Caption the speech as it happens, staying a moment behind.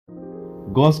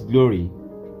God's glory,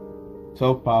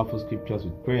 12 powerful scriptures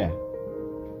with prayer.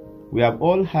 We have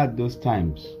all had those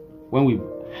times when we've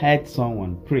heard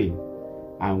someone pray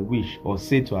and wish or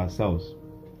say to ourselves,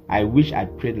 I wish I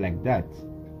prayed like that.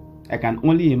 I can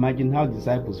only imagine how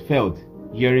disciples felt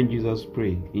hearing Jesus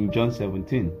pray in John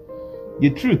 17.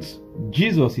 The truth,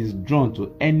 Jesus is drawn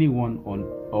to anyone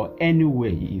or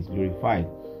anywhere he is glorified,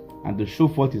 and to show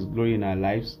forth his glory in our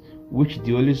lives, which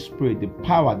the Holy Spirit, the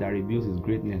power that reveals his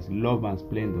greatness, love and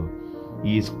splendor,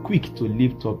 he is quick to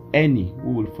lift up any who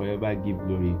will forever give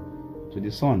glory to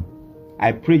the Son.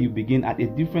 I pray you begin at a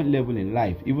different level in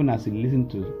life, even as you listen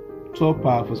to 12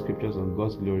 powerful scriptures on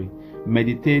God's glory.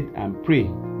 Meditate and pray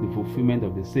the fulfillment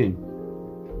of the same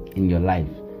in your life.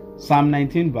 Psalm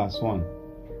 19 verse 1.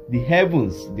 The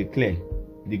heavens declare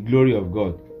the glory of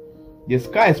God. The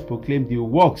skies proclaim the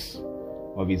works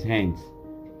of his hands.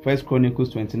 1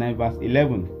 Chronicles 29 verse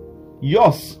 11.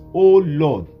 Yours, O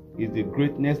Lord, is the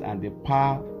greatness and the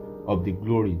power of the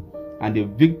glory, and the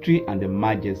victory and the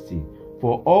majesty.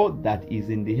 For all that is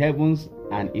in the heavens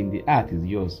and in the earth is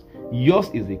yours. Yours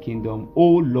is the kingdom,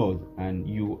 O Lord, and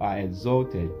you are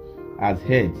exalted as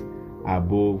head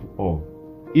above all.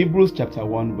 Hebrews chapter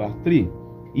 1 verse 3.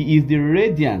 He is the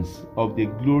radiance of the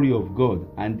glory of God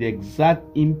and the exact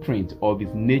imprint of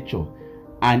his nature,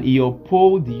 and he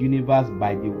upholds the universe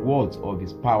by the words of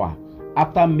his power.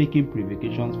 After making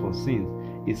purifications for sins,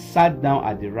 he sat down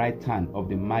at the right hand of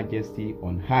the majesty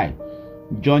on high.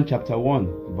 John chapter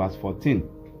 1 verse 14.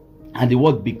 And the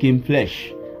word became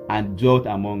flesh and dwelt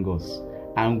among us,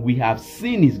 and we have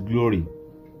seen his glory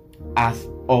as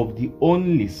of the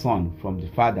only Son from the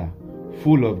Father,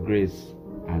 full of grace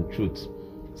and truth.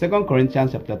 2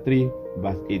 Corinthians chapter 3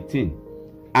 verse 18.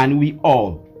 And we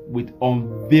all, with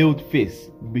unveiled face,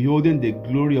 beholding the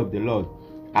glory of the Lord,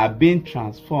 are being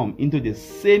transformed into the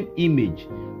same image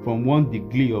from one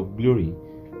degree of glory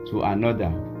to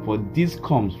another, for this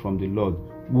comes from the Lord,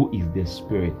 who is the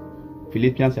Spirit.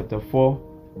 Philippians chapter 4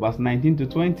 verse 19 to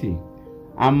 20.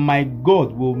 And my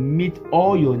God will meet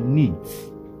all your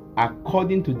needs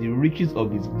according to the riches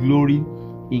of his glory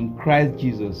in Christ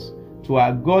Jesus. To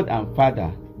our God and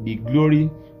Father be glory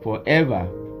forever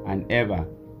and ever.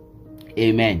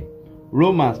 Amen.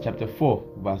 Romans chapter 4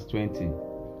 verse 20.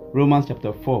 Romans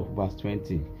chapter 4 verse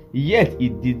 20. Yet he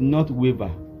did not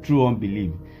waver through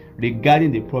unbelief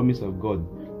regarding the promise of God,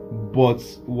 but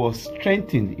was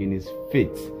strengthened in his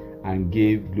faith and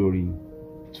gave glory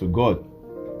to God.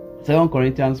 2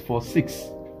 Corinthians 4 6.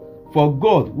 For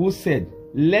God, who said,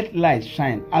 let light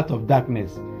shine out of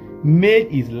darkness, made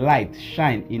his light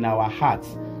shine in our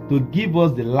hearts to give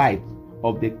us the light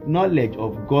of the knowledge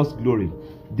of God's glory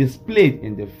displayed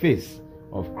in the face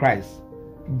of Christ.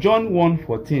 John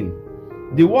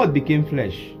 1:14. The word became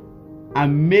flesh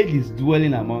and made his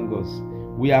dwelling among us.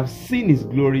 We have seen his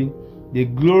glory, the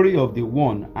glory of the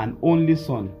one and only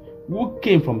Son, who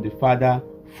came from the Father,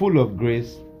 full of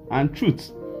grace and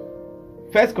truth.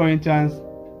 1 Corinthians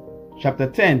chapter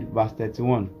 10 verse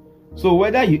 31. So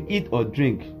whether you eat or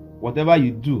drink, whatever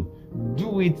you do,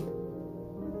 do it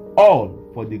all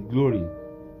for the glory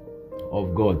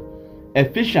of God.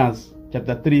 Ephesians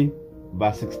chapter 3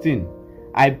 verse 16.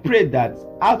 I pray that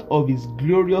out of his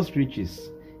glorious riches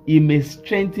he may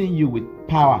strengthen you with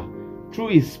power through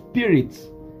his Spirit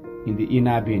in the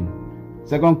inner being.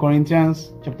 2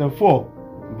 Corinthians chapter 4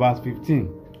 verse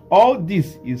 15. All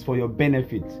this is for your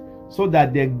benefit, so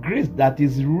that the grace that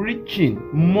is reaching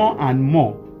more and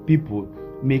more people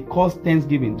may cause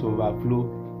thanksgiving to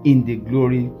overflow in the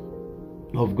glory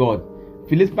of God.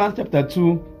 Philippians chapter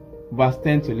 2 verse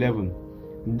 10 to 11.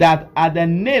 That at the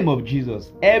name of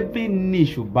Jesus every knee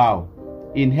should bow,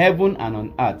 in heaven and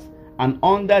on earth and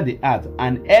under the earth,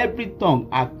 and every tongue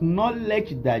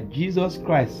acknowledge that Jesus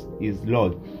Christ is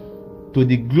Lord, to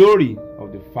the glory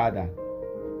of the Father.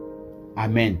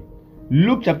 Amen.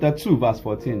 Luke chapter 2 verse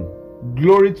 14.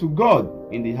 Glory to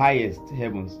God in the highest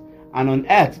heavens, and on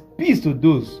earth peace to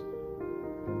those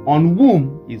on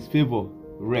whom his favor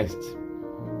rests.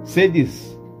 Say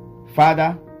this: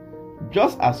 Father,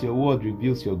 just as your word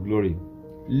reveals your glory,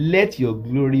 let your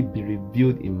glory be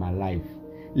revealed in my life.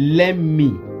 Let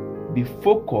me be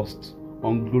focused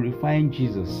on glorifying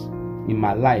Jesus in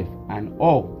my life and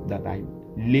all that I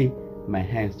lay my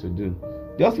hands to do.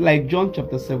 Just like John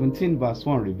chapter 17 verse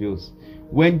 1 reveals,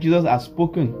 when Jesus had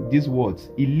spoken these words,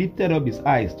 he lifted up his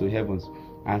eyes to heavens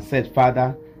and said,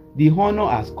 Father, the honor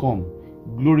has come.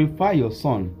 Glorify your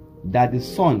Son, that the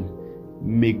Son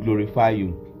may glorify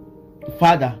you.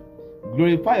 Father,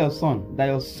 glorify your Son, that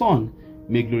your Son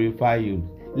may glorify you.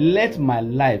 Let my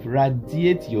life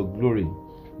radiate your glory,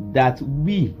 that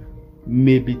we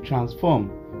may be transformed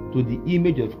to the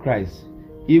image of Christ.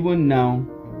 even now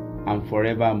and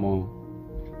forevermore.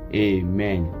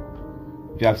 Amen.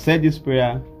 If you have said this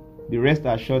prayer, be rest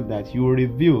assured that you will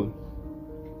reveal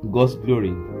God's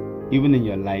glory even in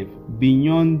your life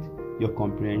beyond your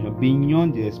comprehension,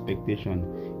 beyond your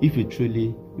expectation. If you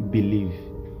truly believe,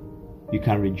 you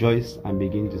can rejoice and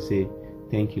begin to say,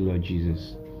 thank you, Lord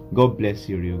Jesus. God bless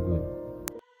you real good.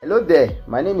 Hello there,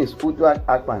 my name is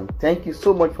𝐅𝐨𝐥𝐥𝐿. Thank you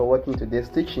so much for watching today's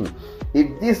teaching.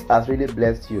 If this has really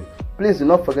blessed you, please do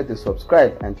not forget to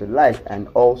subscribe and to like and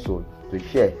also to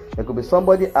share. There could be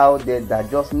somebody out there that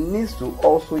just needs to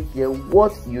also hear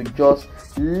what you just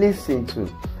listened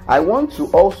to. I want to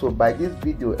also, by this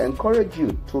video, encourage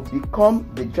you to become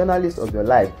the journalist of your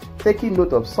life, taking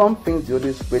note of some things the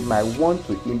Holy Spirit might want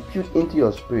to impute into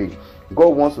your spirit. God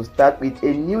wants to start with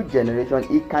a new generation.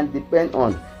 It can depend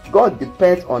on. God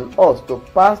depends on us to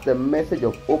pass the message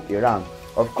of hope around.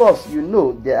 Of course, you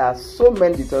know there are so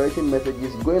many deteriorating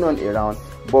messages going on around,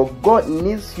 but God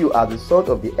needs you as the salt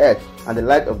of the earth and the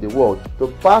light of the world to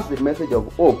pass the message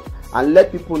of hope and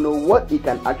let people know what He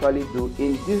can actually do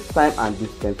in this time and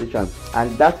dispensation.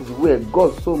 And that is where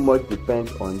God so much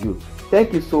depends on you.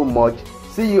 Thank you so much.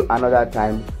 See you another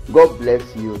time. God bless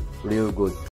you real good.